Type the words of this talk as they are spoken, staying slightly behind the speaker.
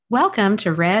Welcome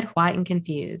to Red, White, and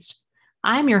Confused.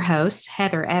 I'm your host,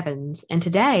 Heather Evans, and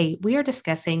today we are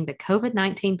discussing the COVID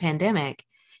 19 pandemic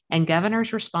and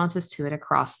governors' responses to it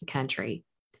across the country.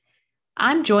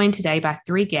 I'm joined today by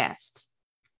three guests.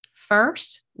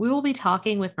 First, we will be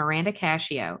talking with Miranda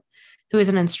Cascio, who is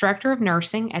an instructor of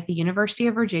nursing at the University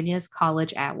of Virginia's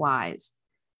College at Wise.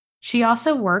 She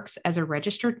also works as a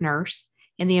registered nurse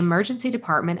in the emergency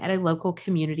department at a local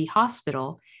community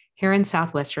hospital here in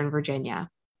southwestern Virginia.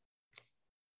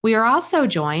 We are also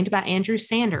joined by Andrew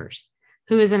Sanders,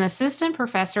 who is an assistant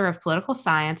professor of political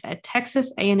science at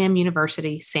Texas A&M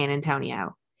University, San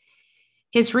Antonio.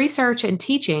 His research and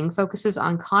teaching focuses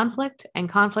on conflict and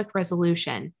conflict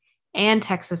resolution and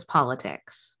Texas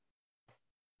politics.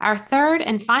 Our third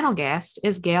and final guest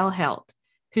is Gail Helt,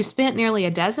 who spent nearly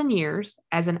a dozen years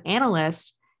as an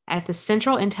analyst at the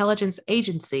Central Intelligence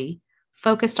Agency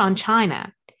focused on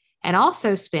China, and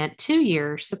also spent 2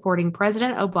 years supporting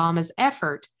President Obama's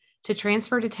effort to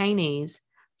transfer detainees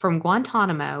from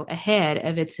Guantanamo ahead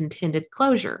of its intended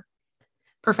closure.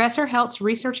 Professor Helt's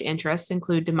research interests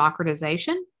include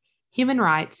democratization, human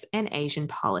rights, and Asian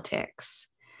politics.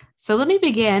 So let me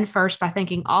begin first by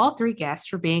thanking all three guests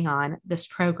for being on this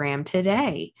program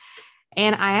today.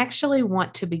 And I actually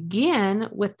want to begin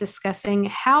with discussing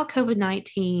how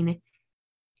COVID-19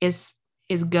 is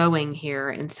going here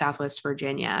in Southwest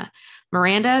Virginia.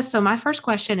 Miranda, so my first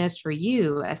question is for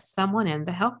you as someone in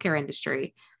the healthcare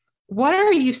industry. What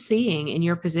are you seeing in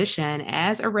your position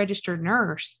as a registered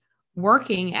nurse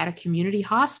working at a community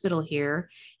hospital here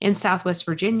in Southwest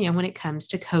Virginia when it comes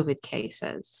to COVID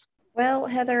cases? Well,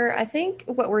 Heather, I think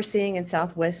what we're seeing in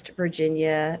Southwest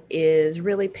Virginia is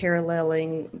really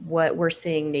paralleling what we're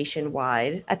seeing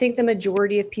nationwide. I think the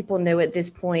majority of people know at this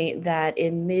point that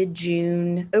in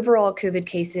mid-June, overall COVID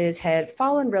cases had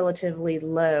fallen relatively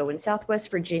low. In Southwest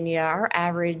Virginia, our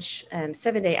average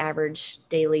 7-day average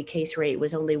daily case rate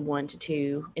was only 1 to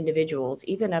 2 individuals,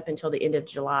 even up until the end of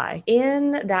July.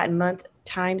 In that month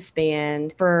time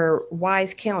span for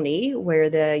Wise County, where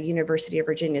the University of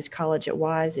Virginia's College at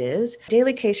Wise is,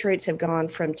 daily case rates have gone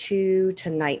from 2 to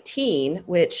 19,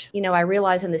 which, I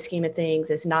realize in the scheme of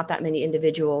things is not that many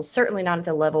individuals, certainly not at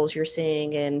the levels you're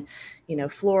seeing in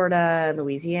Florida,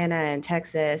 Louisiana, and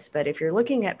Texas. But if you're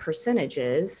looking at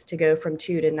percentages, to go from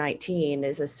 2 to 19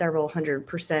 is a several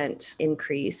 100%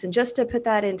 increase. And just to put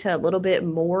that into a little bit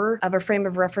more of a frame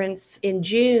of reference, in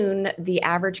June, the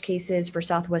average cases for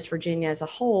Southwest Virginia as a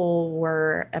whole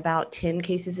were about 10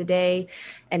 cases a day.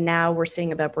 And now we're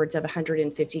seeing upwards of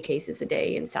 150 cases a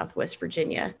day in Southwest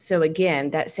Virginia. So again,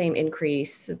 that same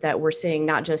increase that we're seeing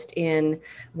not just in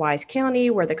Wise County,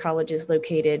 where the college is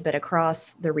located, but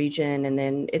across the region. And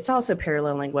then it's also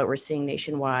paralleling what we're seeing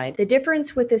nationwide. The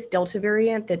difference with this Delta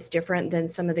variant that's different than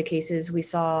some of the cases we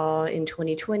saw in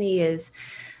 2020 is,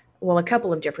 well, a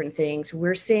couple of different things.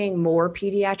 We're seeing more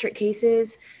pediatric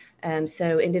cases.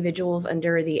 So individuals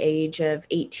under the age of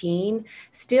 18,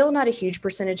 still not a huge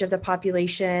percentage of the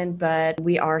population, but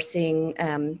we are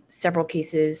seeing several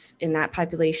cases in that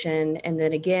population. And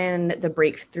then again, the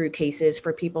breakthrough cases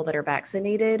for people that are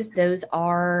vaccinated, those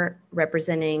are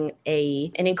representing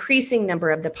an increasing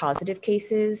number of the positive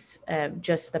cases,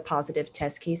 just the positive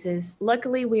test cases.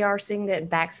 Luckily, we are seeing that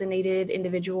vaccinated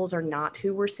individuals are not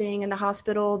who we're seeing in the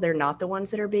hospital. They're not the ones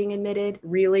that are being admitted.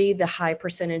 Really, the high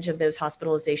percentage of those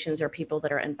hospitalizations are people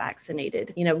that are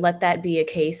unvaccinated. Let that be a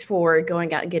case for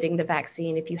going out and getting the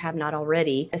vaccine if you have not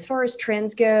already. As far as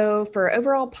trends go, for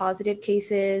overall positive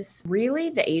cases, really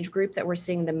the age group that we're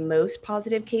seeing the most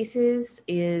positive cases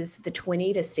is the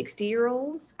 20 to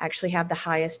 60-year-olds. Actually have the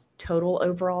highest total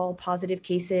overall positive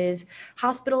cases.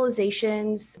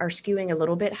 Hospitalizations are skewing a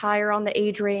little bit higher on the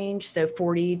age range. So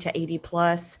 40 to 80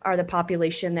 plus are the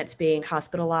population that's being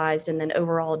hospitalized. And then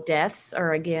overall deaths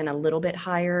are again a little bit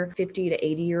higher. 50 to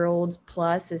 80-year-olds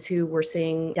plus is who we're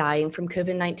seeing dying from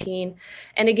COVID-19.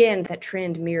 And again, that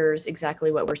trend mirrors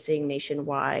exactly what we're seeing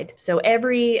nationwide. So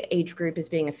every age group is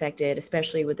being affected,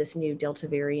 especially with this new Delta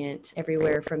variant,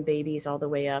 everywhere from babies all the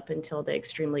way up until the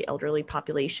extremely elderly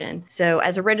population. So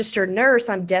as a registered nurse,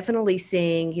 I'm definitely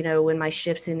seeing, in my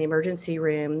shifts in the emergency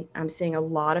room, I'm seeing a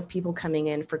lot of people coming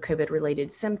in for COVID-related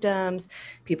symptoms,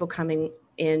 people coming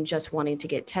in just wanting to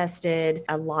get tested.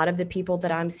 A lot of the people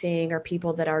that I'm seeing are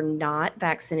people that are not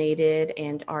vaccinated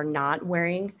and are not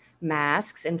wearing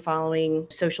masks and following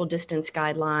social distance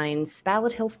guidelines.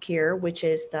 Ballad Healthcare, which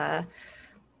is the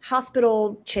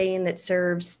hospital chain that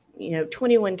serves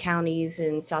 21 counties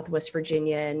in Southwest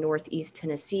Virginia and Northeast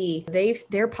Tennessee,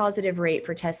 their positive rate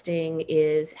for testing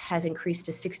has increased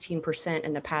to 16%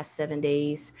 in the past 7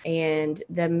 days. And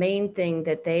the main thing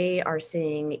that they are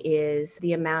seeing is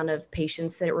the amount of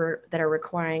patients that are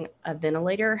requiring a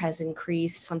ventilator has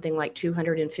increased something like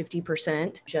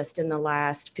 250% just in the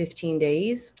last 15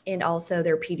 days. And also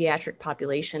their pediatric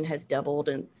population has doubled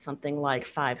in something like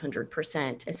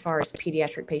 500% as far as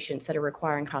pediatric patients that are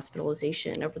requiring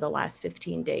hospitalization over the last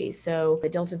 15 days. So the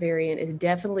Delta variant is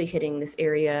definitely hitting this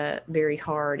area very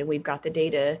hard. And we've got the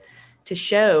data to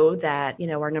show that,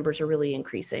 our numbers are really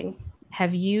increasing.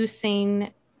 Have you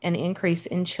seen an increase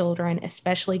in children,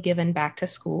 especially given back to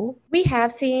school? We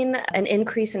have seen an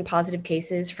increase in positive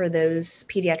cases for those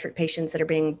pediatric patients that are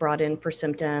being brought in for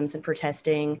symptoms and for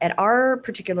testing. At our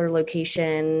particular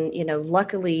location,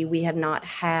 luckily we have not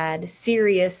had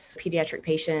serious pediatric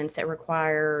patients that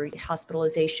require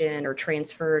hospitalization or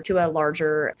transfer to a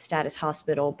larger status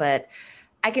hospital. But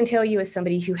I can tell you, as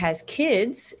somebody who has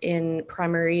kids in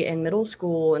primary and middle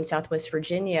school in Southwest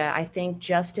Virginia, I think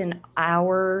just in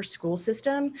our school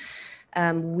system,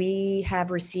 we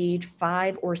have received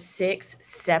 5 or 6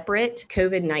 separate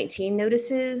COVID-19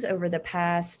 notices over the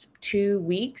past 2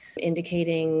 weeks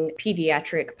indicating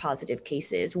pediatric positive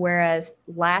cases. Whereas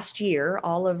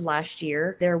all of last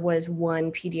year, there was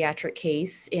 1 pediatric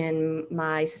case in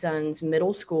my son's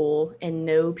middle school and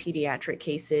no pediatric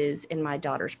cases in my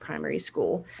daughter's primary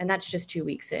school. And that's just 2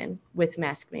 weeks in with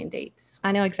mask mandates.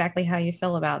 I know exactly how you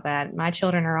feel about that. My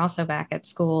children are also back at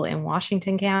school in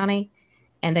Washington County.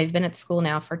 And they've been at school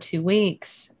now for 2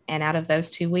 weeks. And out of those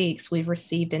 2 weeks, we've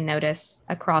received a notice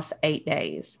across 8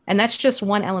 days. And that's just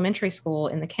one elementary school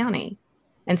in the county.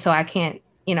 And so I can't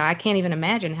even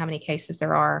imagine how many cases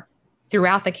there are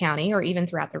throughout the county or even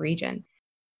throughout the region.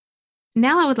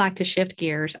 Now I would like to shift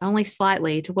gears only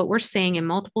slightly to what we're seeing in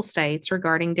multiple states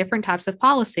regarding different types of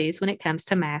policies when it comes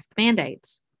to mask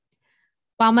mandates.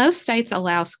 While most states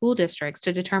allow school districts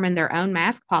to determine their own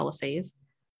mask policies,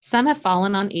 some have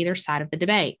fallen on either side of the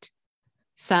debate.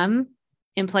 Some,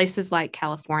 in places like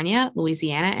California,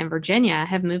 Louisiana, and Virginia,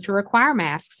 have moved to require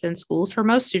masks in schools for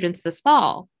most students this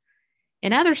fall.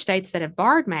 In other states that have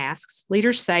barred masks,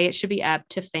 leaders say it should be up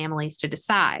to families to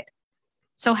decide.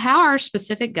 So how are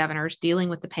specific governors dealing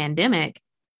with the pandemic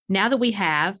now that we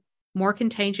have more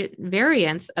contagious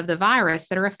variants of the virus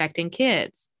that are affecting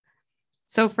kids?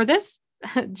 So for this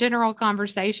general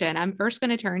conversation, I'm first going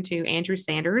to turn to Andrew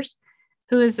Sanders,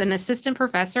 who is an assistant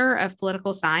professor of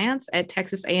political science at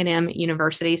Texas A&M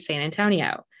University, San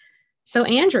Antonio. So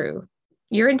Andrew,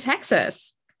 you're in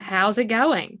Texas. How's it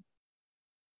going?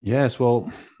 Yes, well,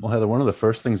 Heather, one of the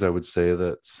first things I would say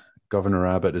that Governor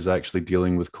Abbott is actually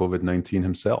dealing with COVID-19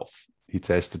 himself. He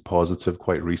tested positive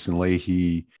quite recently.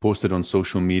 He posted on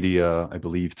social media, I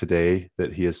believe today,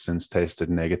 that he has since tested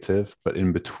negative. But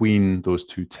in between those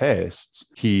 2 tests,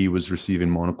 he was receiving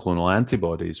monoclonal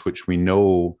antibodies, which we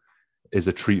know is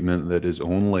a treatment that is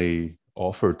only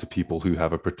offered to people who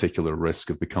have a particular risk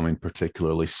of becoming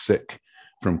particularly sick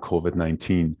from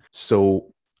COVID-19.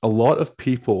 So a lot of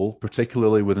people,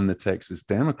 particularly within the Texas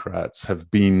Democrats, have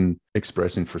been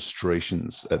expressing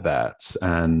frustrations at that.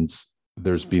 And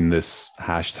there's been this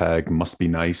hashtag must be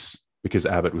nice because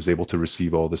Abbott was able to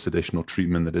receive all this additional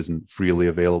treatment that isn't freely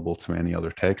available to any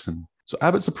other Texan. So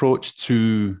Abbott's approach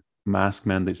to mask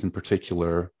mandates in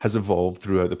particular has evolved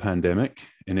throughout the pandemic.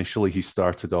 Initially, he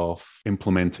started off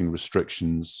implementing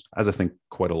restrictions, as I think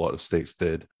quite a lot of states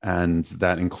did. And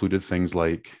that included things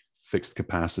like fixed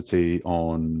capacity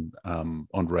on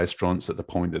restaurants at the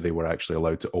point that they were actually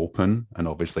allowed to open. And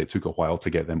obviously, it took a while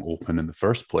to get them open in the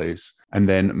first place. And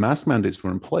then mask mandates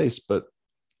were in place. But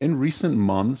in recent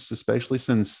months, especially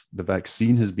since the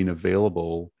vaccine has been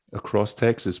available across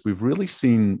Texas, we've really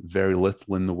seen very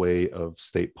little in the way of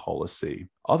state policy,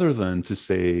 other than to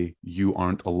say you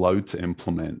aren't allowed to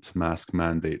implement mask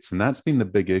mandates. And that's been the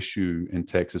big issue in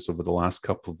Texas over the last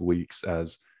couple of weeks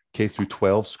as K through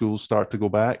 12 schools start to go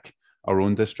back. Our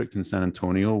own district in San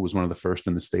Antonio was one of the first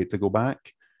in the state to go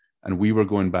back. And we were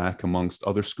going back amongst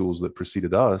other schools that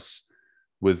preceded us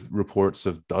with reports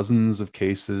of dozens of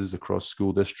cases across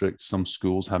school districts, some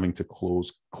schools having to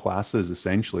close classes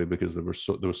essentially because there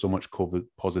was so much COVID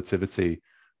positivity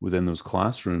within those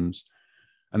classrooms.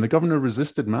 And the governor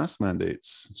resisted mask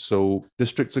mandates. So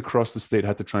districts across the state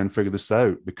had to try and figure this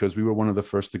out because we were one of the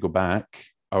first to go back.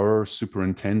 Our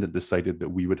superintendent decided that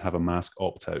we would have a mask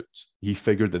opt-out. He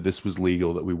figured that this was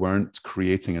legal, that we weren't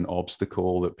creating an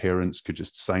obstacle, that parents could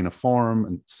just sign a form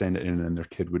and send it in and their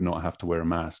kid would not have to wear a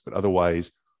mask. But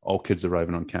otherwise, all kids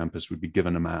arriving on campus would be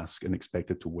given a mask and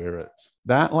expected to wear it.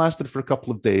 That lasted for a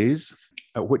couple of days.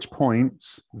 At which point,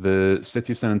 the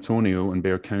city of San Antonio and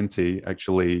Bexar County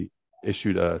actually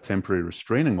issued a temporary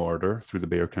restraining order through the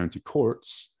Bexar County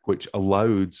courts, which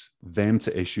allowed them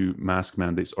to issue mask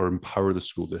mandates or empower the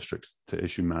school districts to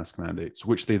issue mask mandates,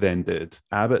 which they then did.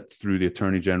 Abbott, through the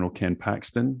Attorney General Ken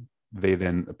Paxton, they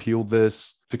then appealed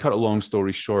this. To cut a long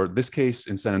story short, this case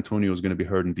in San Antonio is going to be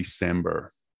heard in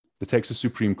December. The Texas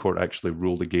Supreme Court actually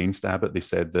ruled against Abbott. They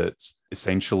said that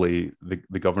essentially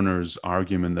the governor's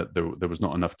argument that there was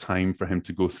not enough time for him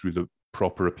to go through the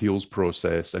proper appeals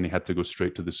process and he had to go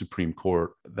straight to the Supreme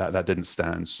Court, that didn't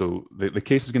stand. So the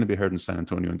case is going to be heard in San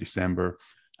Antonio in December.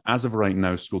 As of right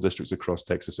now, school districts across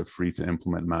Texas are free to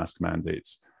implement mask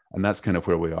mandates. And that's kind of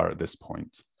where we are at this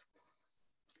point.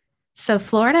 So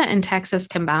Florida and Texas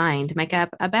combined make up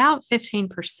about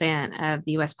 15% of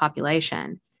the U.S.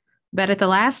 population. But at the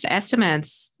last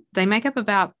estimates, they make up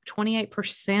about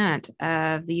 28%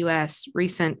 of the U.S.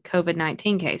 recent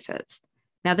COVID-19 cases.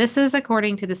 Now, this is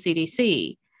according to the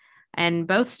CDC, and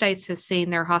both states have seen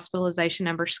their hospitalization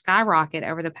numbers skyrocket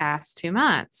over the past 2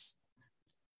 months.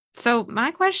 So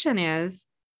my question is,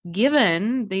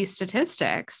 given these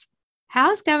statistics,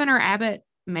 how is Governor Abbott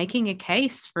making a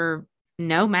case for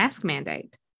no mask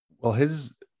mandate? Well,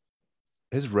 his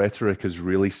rhetoric is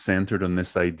really centered on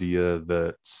this idea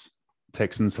that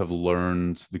Texans have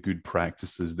learned the good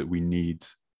practices that we need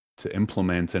to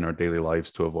implement in our daily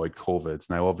lives to avoid COVID.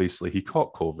 Now, obviously, he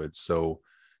caught COVID, so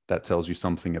that tells you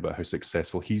something about how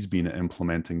successful he's been at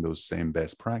implementing those same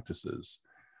best practices.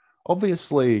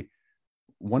 Obviously,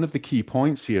 one of the key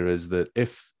points here is that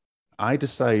if I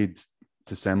decide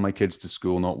to send my kids to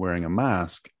school not wearing a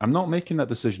mask, I'm not making that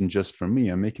decision just for me.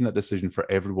 I'm making that decision for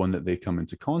everyone that they come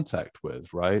into contact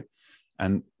with, right?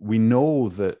 And we know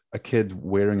that a kid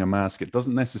wearing a mask, it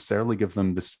doesn't necessarily give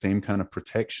them the same kind of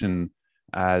protection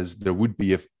as there would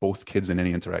be if both kids in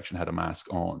any interaction had a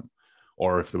mask on,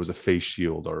 or if there was a face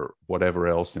shield or whatever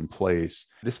else in place.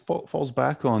 This falls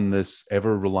back on this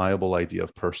ever reliable idea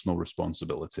of personal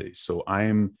responsibility. So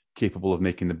I'm capable of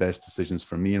making the best decisions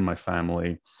for me and my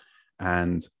family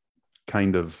and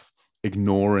kind of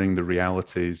ignoring the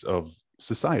realities of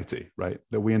society, right?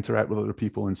 That we interact with other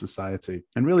people in society.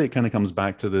 And really, it kind of comes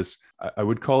back to this, I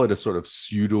would call it a sort of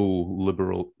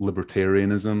pseudo-liberal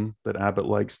libertarianism that Abbott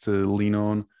likes to lean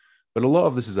on. But a lot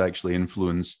of this is actually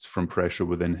influenced from pressure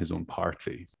within his own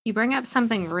party. You bring up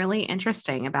something really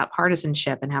interesting about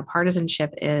partisanship and how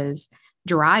partisanship is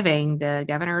driving the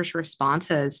governor's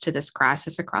responses to this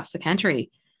crisis across the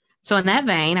country. So in that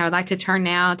vein, I would like to turn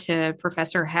now to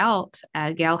Professor Helt,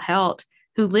 Gail Helt,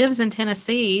 who lives in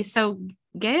Tennessee. So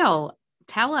Gail,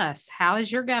 tell us, how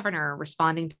is your governor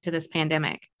responding to this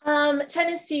pandemic?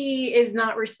 Tennessee is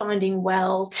not responding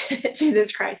well to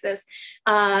this crisis.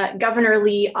 Governor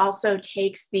Lee also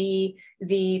takes the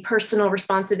personal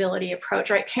responsibility approach,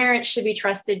 right? Parents should be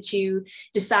trusted to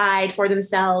decide for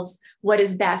themselves what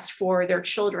is best for their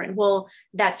children. Well,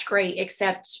 that's great,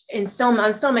 except on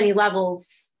so many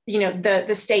levels, you know,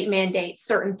 the state mandates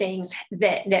certain things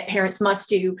that parents must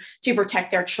do to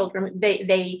protect their children.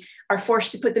 They are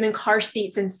forced to put them in car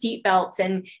seats and seat belts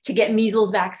and to get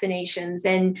measles vaccinations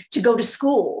and to go to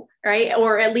school, right?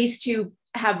 Or at least to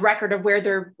have record of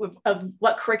of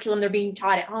what curriculum they're being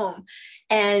taught at home.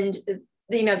 And,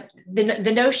 you know,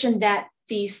 the notion that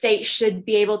the state should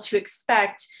be able to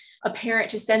expect a parent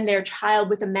to send their child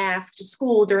with a mask to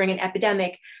school during an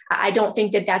epidemic, I don't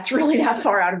think that that's really that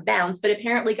far out of bounds, but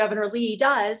apparently Governor Lee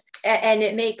does, and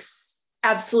it makes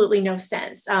absolutely no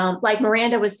sense. Like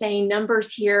Miranda was saying,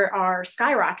 numbers here are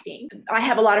skyrocketing. I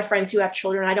have a lot of friends who have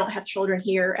children. I don't have children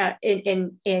here well,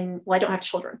 I don't have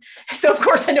children. So of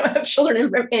course I don't have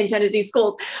children in Tennessee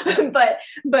schools, but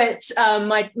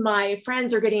my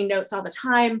friends are getting notes all the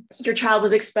time. Your child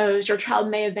was exposed. Your child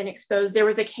may have been exposed. There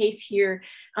was a case here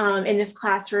in this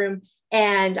classroom.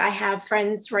 And I have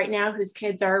friends right now whose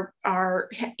kids are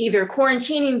either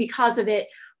quarantining because of it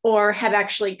or have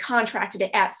actually contracted it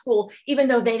at school, even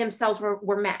though they themselves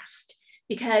were masked.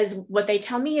 Because what they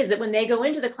tell me is that when they go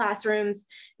into the classrooms,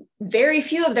 very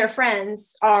few of their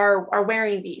friends are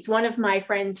wearing these. One of my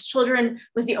friend's children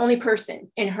was the only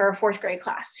person in her 4th grade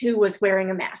class who was wearing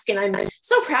a mask. And I'm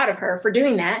so proud of her for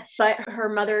doing that. But her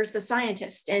mother's a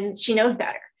scientist and she knows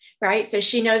better. Right. So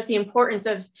she knows the importance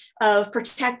of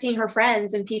protecting her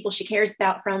friends and people she cares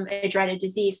about from a dreaded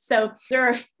disease. So there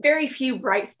are very few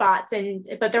bright spots,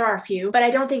 but there are a few, but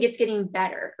I don't think it's getting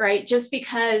better. Right. Just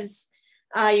because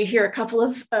you hear a couple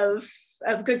of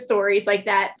of good stories like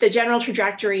that. The general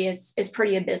trajectory is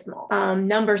pretty abysmal.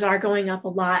 Numbers are going up a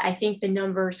lot. I think the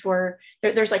numbers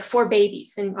there's like 4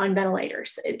 babies on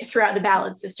ventilators throughout the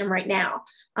Ballard system right now.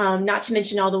 Not to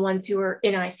mention all the ones who are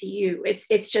in ICU.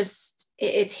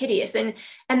 It's hideous. And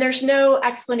there's no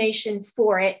explanation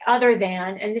for it other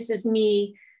than, and this is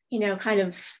me, kind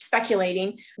of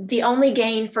speculating, the only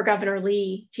gain for Governor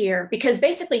Lee here, because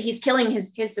basically he's killing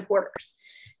his supporters,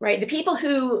 right? The people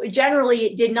who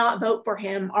generally did not vote for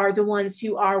him are the ones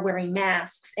who are wearing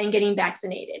masks and getting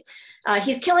vaccinated.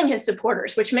 He's killing his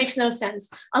supporters, which makes no sense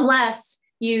unless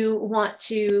you want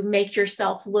to make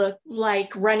yourself look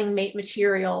like running mate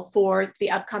material for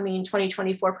the upcoming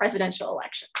 2024 presidential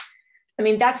election. I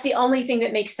mean, that's the only thing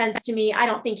that makes sense to me. I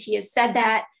don't think he has said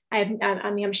that.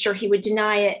 I'm sure he would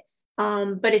deny it.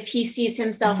 But if he sees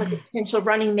himself as a potential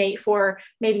running mate for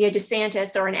maybe a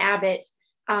DeSantis or an Abbott,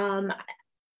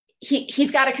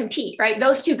 he's got to compete, right?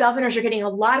 Those 2 governors are getting a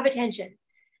lot of attention.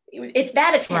 It's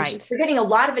bad attention. Right. They're getting a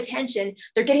lot of attention.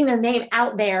 They're getting their name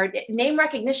out there. Name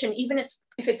recognition, even if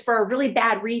it's for a really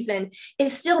bad reason,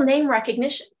 is still name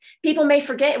recognition. People may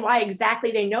forget why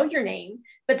exactly they know your name,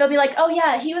 but they'll be like, oh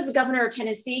yeah, he was the governor of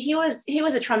Tennessee. He was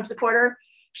a Trump supporter.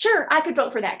 Sure, I could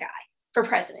vote for that guy for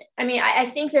president. I mean, I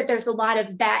think that there's a lot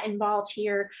of that involved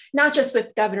here, not just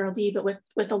with Governor Lee, but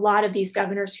with a lot of these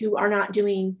governors who aren't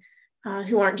doing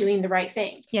the right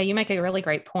thing. Yeah, you make a really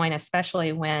great point,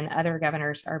 especially when other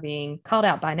governors are being called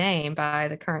out by name by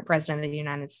the current president of the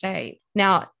United States.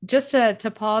 Now, just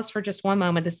to pause for just one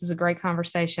moment, this is a great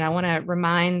conversation. I want to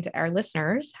remind our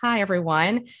listeners, hi,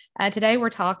 everyone. Today, we're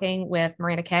talking with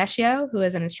Miranda Cascio, who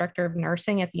is an instructor of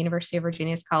nursing at the University of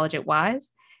Virginia's College at Wise.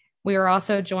 We are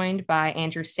also joined by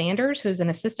Andrew Sanders, who's an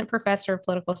assistant professor of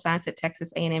political science at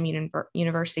Texas A&M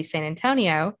University, San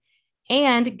Antonio,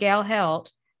 and Gail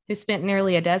Helt, who spent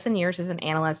nearly a dozen years as an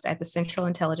analyst at the Central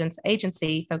Intelligence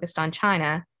Agency focused on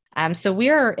China. So we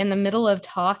are in the middle of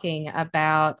talking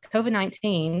about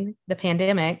COVID-19, the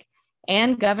pandemic,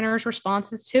 and governors'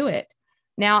 responses to it.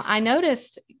 Now, I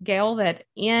noticed, Gail, that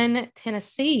in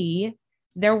Tennessee,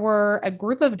 there were a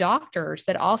group of doctors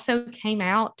that also came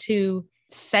out to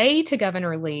say to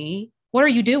Governor Lee, what are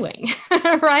you doing?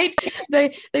 Right?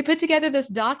 They put together this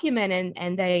document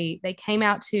and they came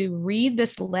out to read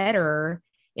this letter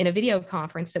in a video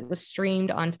conference that was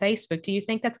streamed on Facebook. Do you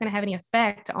think that's going to have any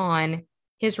effect on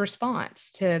his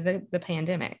response to the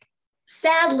pandemic?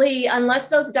 Sadly, unless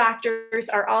those doctors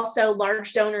are also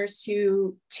large donors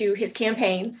to his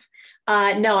campaigns,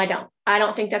 no, I don't. I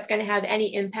don't think that's going to have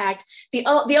any impact. The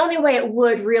only way it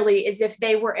would really is if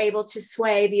they were able to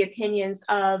sway the opinions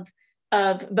of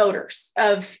voters,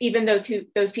 of even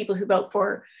those people who vote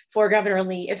for Governor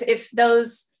Lee. If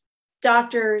those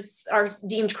doctors are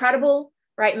deemed credible,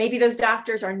 right? Maybe those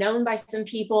doctors are known by some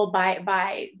people,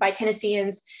 by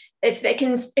Tennesseans. If they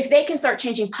can start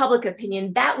changing public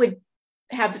opinion, that would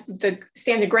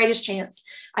stand the greatest chance,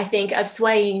 I think, of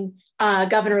swaying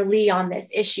Governor Lee on this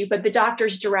issue. But the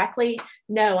doctors directly,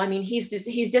 no. I mean, he's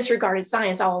disregarded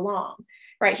science all along,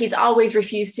 right? He's always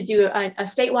refused to do a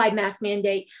statewide mask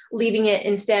mandate, leaving it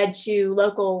instead to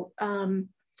local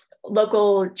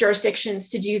jurisdictions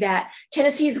to do that.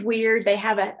 Tennessee's weird. They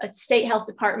have a state health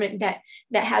department that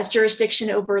has jurisdiction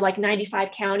over like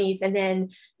 95 counties. And then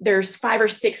there's 5 or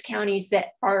 6 counties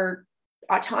that are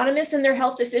autonomous in their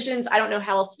health decisions. I don't know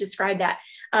how else to describe that,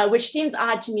 which seems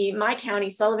odd to me. My county,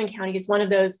 Sullivan County, is one of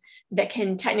those that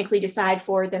can technically decide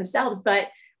for themselves, but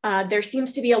there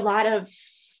seems to be a lot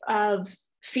of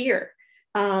fear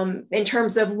in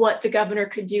terms of what the governor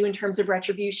could do in terms of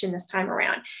retribution this time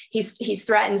around. He's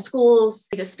threatened schools.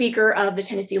 The speaker of the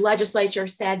Tennessee legislature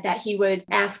said that he would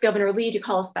ask Governor Lee to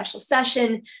call a special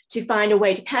session to find a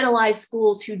way to penalize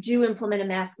schools who do implement a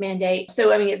mask mandate.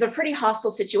 So, I mean, it's a pretty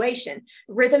hostile situation.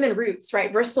 Rhythm and Roots,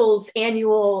 right? Bristol's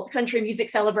annual country music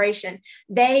celebration.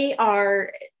 They've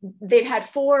had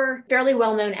 4 fairly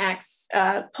well-known acts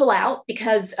pull out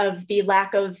because of the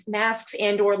lack of masks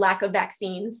and or lack of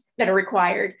vaccines that are required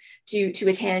to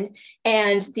attend.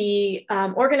 And the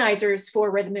organizers for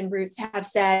Rhythm and Roots have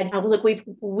said, well, look,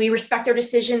 we respect their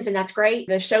decisions and that's great.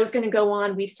 The show's going to go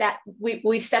on. We've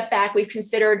stepped back. We've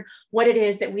considered what it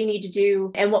is that we need to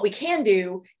do and what we can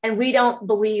do. And we don't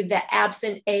believe that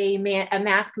absent a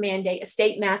mask mandate, a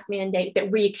state mask mandate,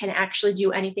 that we can actually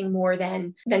do anything more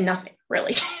than nothing,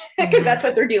 really, because that's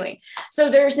what they're doing. So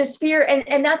there's this fear,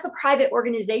 and that's a private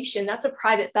organization. That's a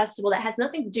private festival that has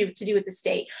nothing to do with the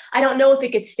state. I don't know if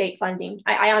it gets state funding.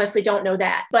 I honestly don't know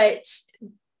that, but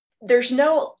there's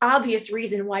no obvious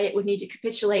reason why it would need to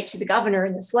capitulate to the governor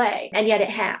in this way. And yet it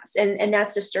has. And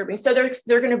that's disturbing. So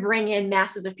they're going to bring in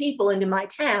masses of people into my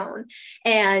town.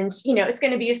 And, it's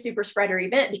going to be a super spreader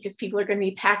event because people are going to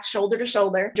be packed shoulder to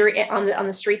shoulder on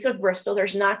the streets of Bristol.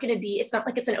 There's not going to be, it's not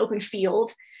like it's an open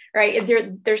field, right?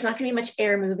 There's not going to be much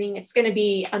air moving. It's going to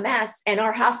be a mess. And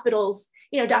our hospitals,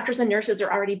 doctors and nurses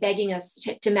are already begging us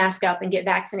to mask up and get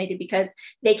vaccinated because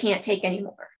they can't take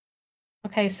anymore.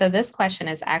 Okay, so this question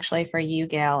is actually for you,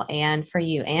 Gail, and for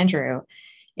you, Andrew.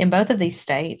 In both of these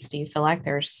states, do you feel like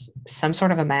there's some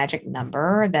sort of a magic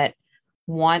number that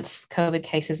once COVID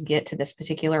cases get to this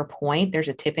particular point, there's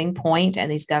a tipping point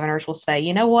and these governors will say,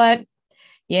 you know what?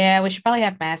 Yeah, we should probably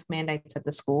have mask mandates at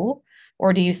the school.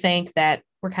 Or do you think that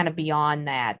we're kind of beyond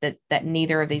that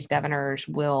neither of these governors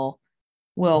will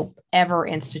ever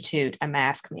institute a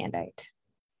mask mandate?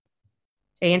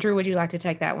 Andrew, would you like to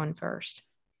take that one first?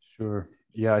 Sure.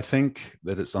 Yeah, I think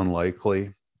that it's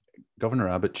unlikely. Governor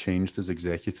Abbott changed his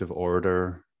executive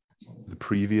order. The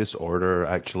previous order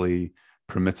actually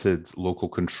permitted local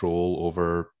control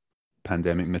over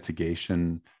pandemic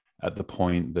mitigation at the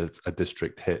point that a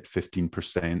district hit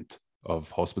 15%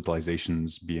 of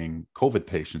hospitalizations being COVID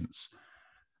patients.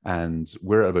 And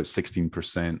we're at about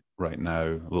 16% right now,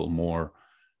 a little more.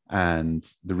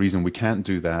 And the reason we can't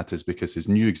do that is because his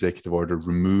new executive order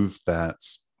removed that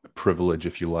privilege,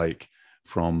 if you like,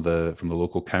 from the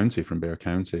local county, from Bexar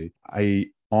County. I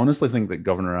honestly think that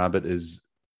Governor Abbott is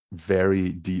very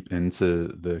deep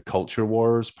into the culture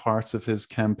wars part of his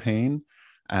campaign.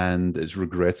 And it's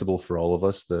regrettable for all of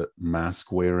us that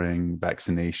mask wearing,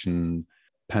 vaccination,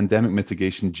 pandemic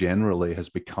mitigation generally has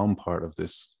become part of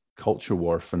this culture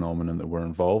war phenomenon that we're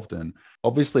involved in.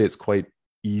 Obviously, it's quite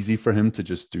easy for him to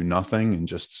just do nothing and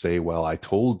just say, well, I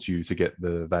told you to get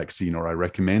the vaccine, or I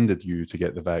recommended you to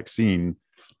get the vaccine.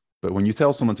 But when you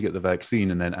tell someone to get the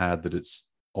vaccine and then add that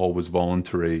it's always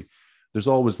voluntary, there's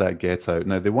always that get out.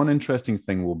 Now, the one interesting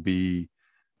thing will be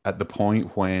at the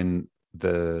point when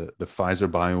the Pfizer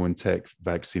BioNTech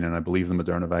vaccine, and I believe the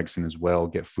Moderna vaccine as well,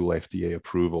 get full FDA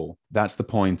approval. That's the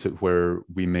point at where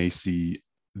we may see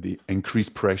the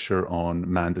increased pressure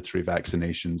on mandatory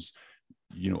vaccinations.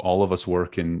 All of us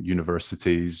work in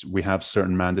universities. We have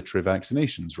certain mandatory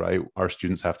vaccinations, right? Our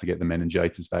students have to get the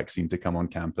meningitis vaccine to come on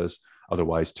campus.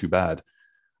 Otherwise, too bad.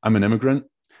 I'm an immigrant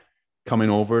coming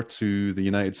over to the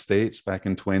United States back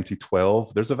in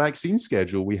 2012. There's a vaccine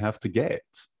schedule we have to get.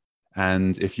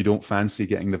 And if you don't fancy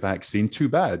getting the vaccine, too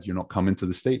bad. You're not coming to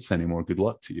the States anymore. Good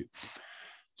luck to you.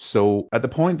 So at the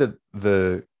point that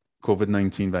the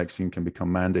COVID-19 vaccine can become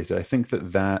mandated, I think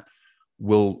that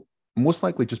will most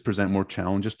likely just present more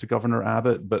challenges to Governor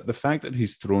Abbott. But the fact that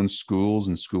he's thrown schools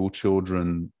and school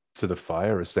children to the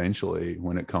fire, essentially,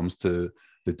 when it comes to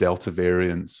the Delta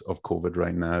variants of COVID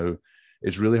right now,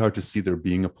 it's really hard to see there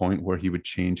being a point where he would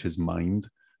change his mind,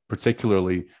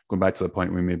 particularly going back to the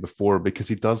point we made before, because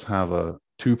he does have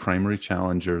two primary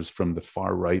challengers from the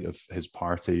far right of his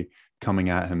party coming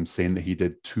at him saying that he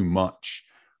did too much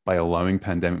by allowing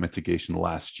pandemic mitigation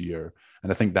last year.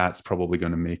 And I think that's probably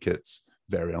going to make it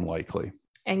very unlikely.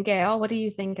 And Gail, what do you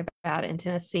think about in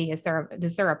Tennessee? Is there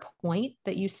a point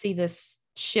that you see this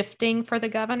shifting for the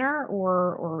governor,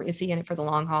 or is he in it for the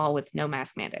long haul with no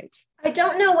mask mandates? I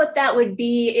don't know what that would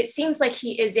be. It seems like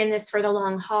he is in this for the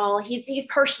long haul. He's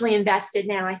personally invested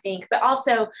now, I think. But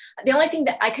also, the only thing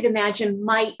that I could imagine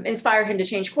might inspire him to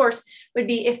change course would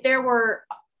be if there were,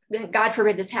 God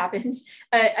forbid this happens,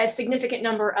 a significant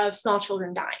number of small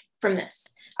children dying from this.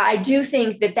 I do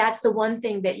think that that's the one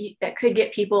thing that could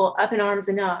get people up in arms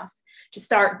enough to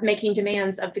start making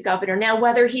demands of the governor. Now,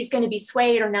 whether he's going to be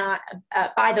swayed or not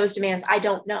by those demands, I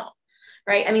don't know,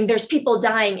 right? I mean, there's people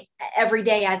dying every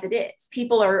day as it is.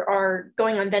 People are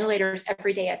going on ventilators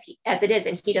every day as it is,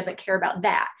 and he doesn't care about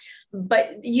that.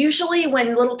 But usually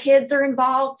when little kids are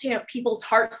involved, people's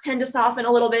hearts tend to soften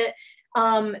a little bit.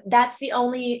 That's the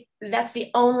only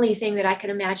thing that I can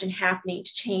imagine happening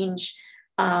to change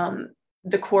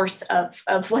the course of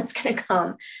what's going to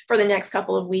come for the next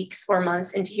couple of weeks or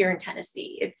months into here in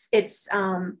Tennessee.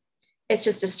 It's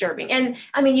just disturbing. And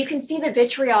I mean, you can see the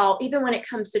vitriol, even when it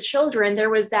comes to children. There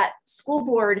was that school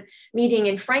board meeting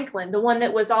in Franklin, the one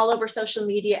that was all over social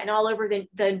media and all over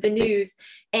the news.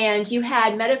 And you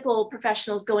had medical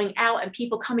professionals going out and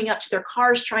people coming up to their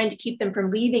cars, trying to keep them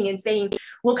from leaving and saying,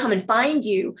 we'll come and find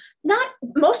you.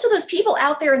 Most of those people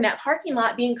out there in that parking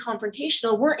lot being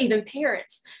confrontational weren't even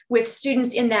parents with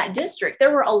students in that district.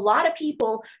 There were a lot of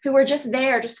people who were just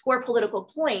there to score political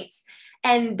points.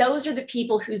 And those are the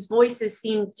people whose voices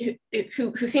seem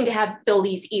to have Bill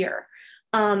Lee's ear.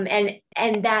 And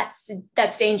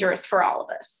that's dangerous for all of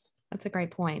us. That's a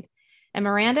great point. And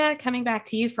Miranda, coming back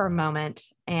to you for a moment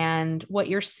and what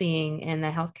you're seeing in the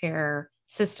healthcare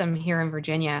system here in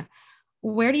Virginia,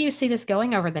 where do you see this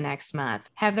going over the next month?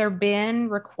 Have there been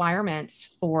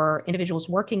requirements for individuals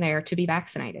working there to be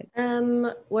vaccinated?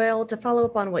 Well, to follow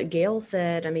up on what Gail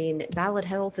said, I mean, Ballad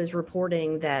Health is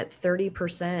reporting that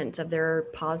 30% of their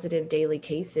positive daily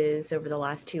cases over the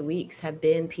last 2 weeks have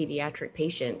been pediatric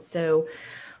patients. So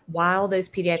while those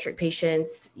pediatric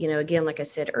patients, again, like I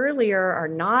said earlier, are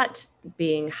not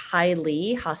being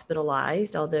highly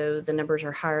hospitalized, although the numbers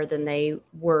are higher than they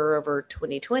were over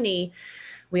 2020,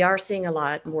 we are seeing a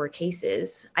lot more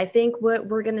cases. I think what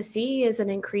we're going to see is an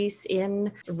increase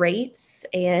in rates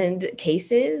and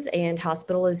cases and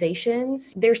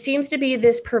hospitalizations. There seems to be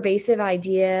this pervasive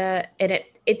idea, and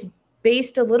it's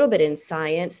based a little bit in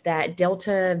science, that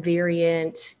Delta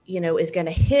variant, is going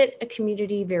to hit a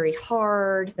community very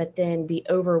hard, but then be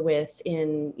over with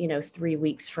in, 3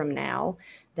 weeks from now,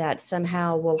 that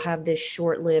somehow we'll have this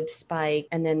short-lived spike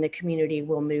and then the community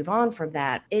will move on from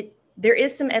that. There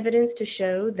is some evidence to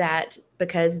show that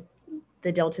because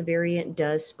the Delta variant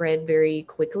does spread very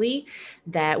quickly,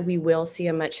 that we will see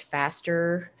a much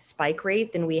faster spike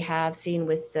rate than we have seen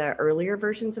with the earlier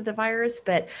versions of the virus.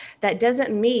 But that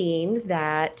doesn't mean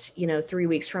that, 3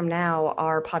 weeks from now,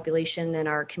 our population and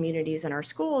our communities and our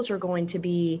schools are going to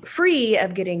be free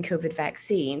of getting COVID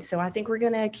vaccine. So I think we're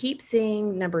going to keep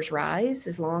seeing numbers rise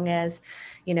as long as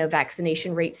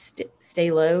vaccination rates stay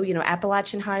low.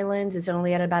 Appalachian Highlands is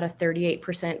only at about a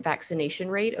 38% vaccination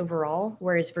rate overall,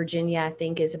 whereas Virginia, I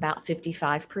think, is about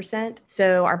 55%.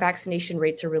 So our vaccination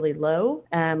rates are really low.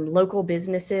 Local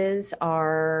businesses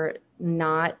are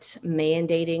not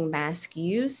mandating mask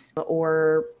use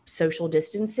or social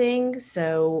distancing.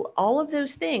 So all of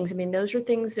those things, those are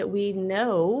things that we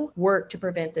know work to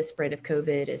prevent the spread of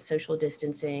COVID, is social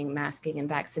distancing, masking, and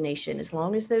vaccination. As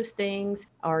long as those things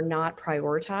are not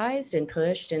prioritized and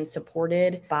pushed and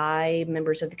supported by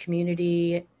members of the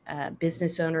community,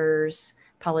 business owners,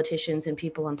 politicians, and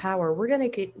people in power, we're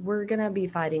gonna be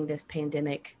fighting this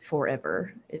pandemic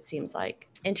forever, it seems like.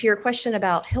 And to your question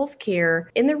about healthcare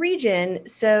in the region,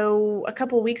 so a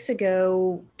couple of weeks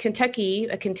ago, Kentucky,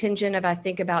 a contingent of I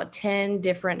think about 10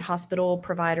 different hospital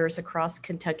providers across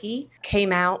Kentucky,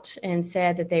 came out and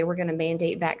said that they were going to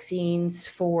mandate vaccines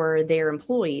for their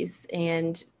employees.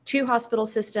 And 2 hospital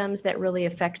systems that really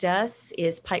affect us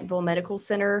is Pikeville Medical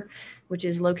Center, which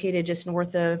is located just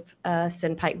north of us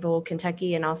in Pikeville,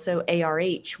 Kentucky, and also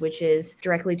ARH, which is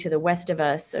directly to the west of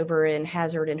us over in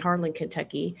Hazard and Harlan,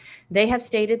 Kentucky. They have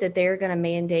stated that they're going to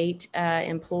mandate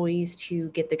employees to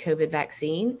get the COVID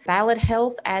vaccine. Ballad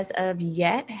Health, as of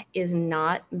yet, is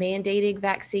not mandating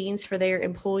vaccines for their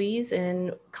employees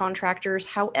and contractors.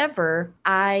 However,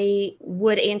 I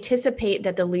would anticipate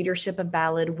that the leadership of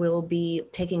Ballad will be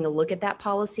taking a look at that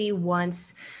policy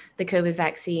once the COVID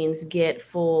vaccines get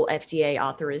full FDA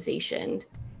authorization.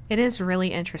 It is really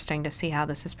interesting to see how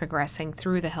this is progressing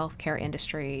through the healthcare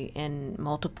industry in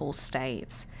multiple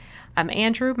states.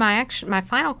 Andrew, my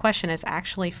final question is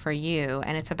actually for you,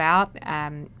 and it's about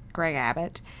Greg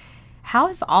Abbott. How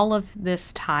is all of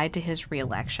this tied to his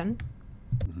reelection?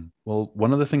 Well,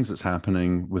 one of the things that's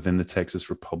happening within the Texas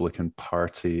Republican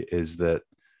Party is that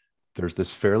there's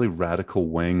this fairly radical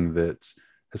wing that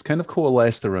has kind of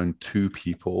coalesced around 2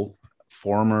 people.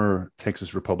 Former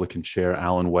Texas Republican Chair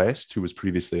Allen West, who was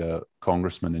previously a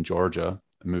congressman in Georgia,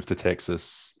 moved to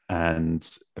Texas and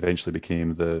eventually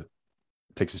became the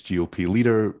Texas GOP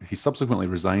leader. He subsequently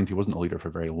resigned. He wasn't a leader for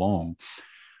very long.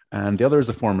 And the other is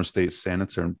a former state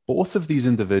senator. And both of these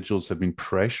individuals have been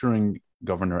pressuring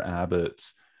Governor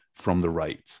Abbott from the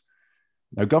right.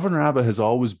 Now, Governor Abbott has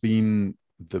always been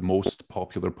the most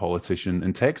popular politician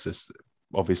in Texas.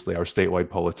 Obviously, our statewide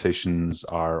politicians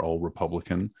are all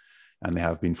Republican, and they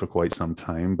have been for quite some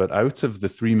time. But out of the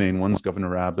 3 main ones,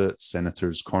 Governor Abbott,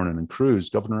 Senators Cornyn and Cruz,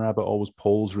 Governor Abbott always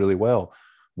polls really well.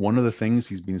 One of the things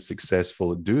he's been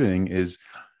successful at doing is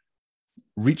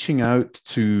reaching out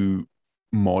to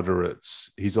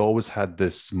moderates. He's always had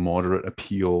this moderate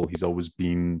appeal. He's always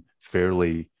been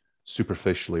fairly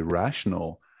superficially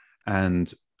rational.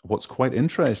 And what's quite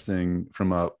interesting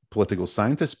from a political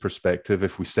scientist perspective,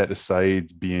 if we set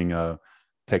aside being a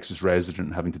Texas resident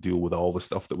and having to deal with all the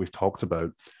stuff that we've talked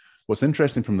about, what's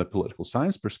interesting from the political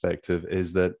science perspective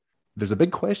is that there's a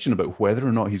big question about whether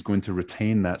or not he's going to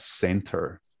retain that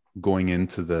center going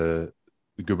into the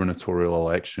gubernatorial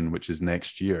election, which is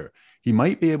next year. He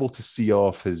might be able to see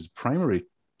off his primary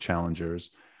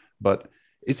challengers, but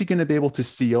is he going to be able to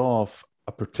see off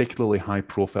a particularly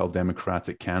high-profile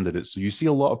Democratic candidate? So you see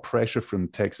a lot of pressure from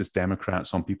Texas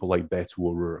Democrats on people like Beto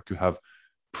O'Rourke, who have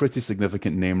pretty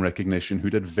significant name recognition, who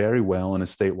did very well in a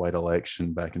statewide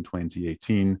election back in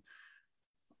 2018.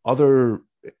 Other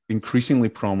increasingly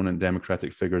prominent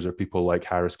Democratic figures are people like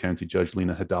Harris County Judge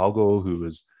Lina Hidalgo, who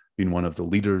has been one of the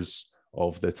leaders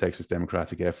of the Texas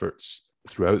Democratic efforts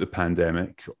throughout the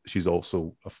pandemic. She's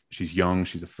young,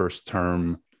 she's a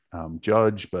first-term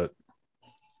judge, but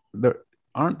there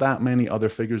aren't that many other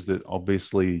figures that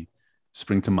obviously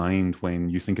spring to mind when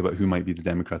you think about who might be the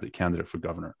Democratic candidate for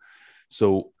governor.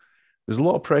 So there's a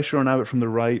lot of pressure on Abbott from the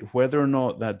right. Whether or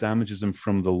not that damages him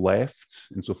from the left,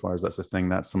 insofar as that's the thing,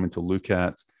 that's something to look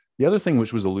at. The other thing,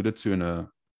 which was alluded to in a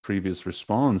previous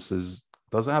response, is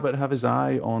does Abbott have his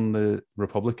eye on the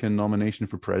Republican nomination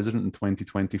for president in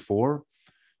 2024?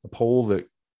 A poll that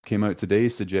came out today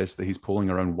suggests that he's polling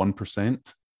around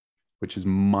 1%, which is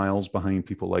miles behind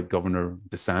people like Governor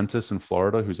DeSantis in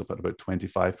Florida, who's up at about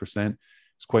 25%.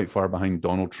 It's quite far behind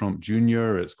Donald Trump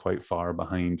Jr. It's quite far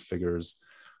behind figures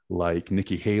like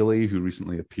Nikki Haley, who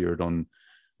recently appeared on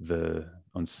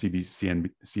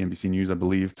CNBC News, I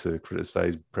believe, to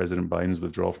criticize President Biden's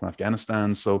withdrawal from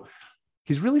Afghanistan. So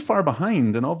he's really far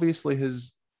behind. And obviously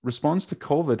his response to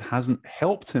COVID hasn't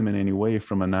helped him in any way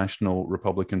from a national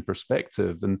Republican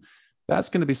perspective. And that's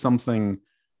going to be something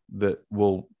that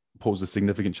will pose a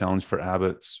significant challenge for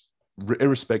Abbott,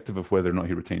 irrespective of whether or not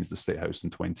he retains the State House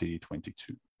in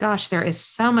 2022. Gosh, there is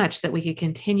so much that we could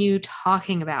continue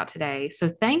talking about today. So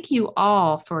thank you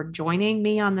all for joining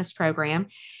me on this program.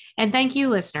 And thank you,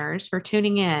 listeners, for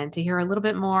tuning in to hear a little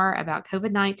bit more about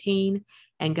COVID-19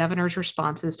 and governors'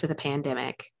 responses to the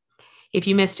pandemic. If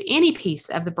you missed any piece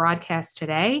of the broadcast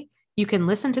today, you can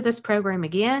listen to this program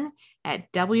again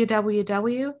at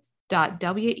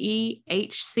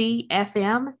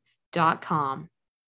www.wehcfm.com.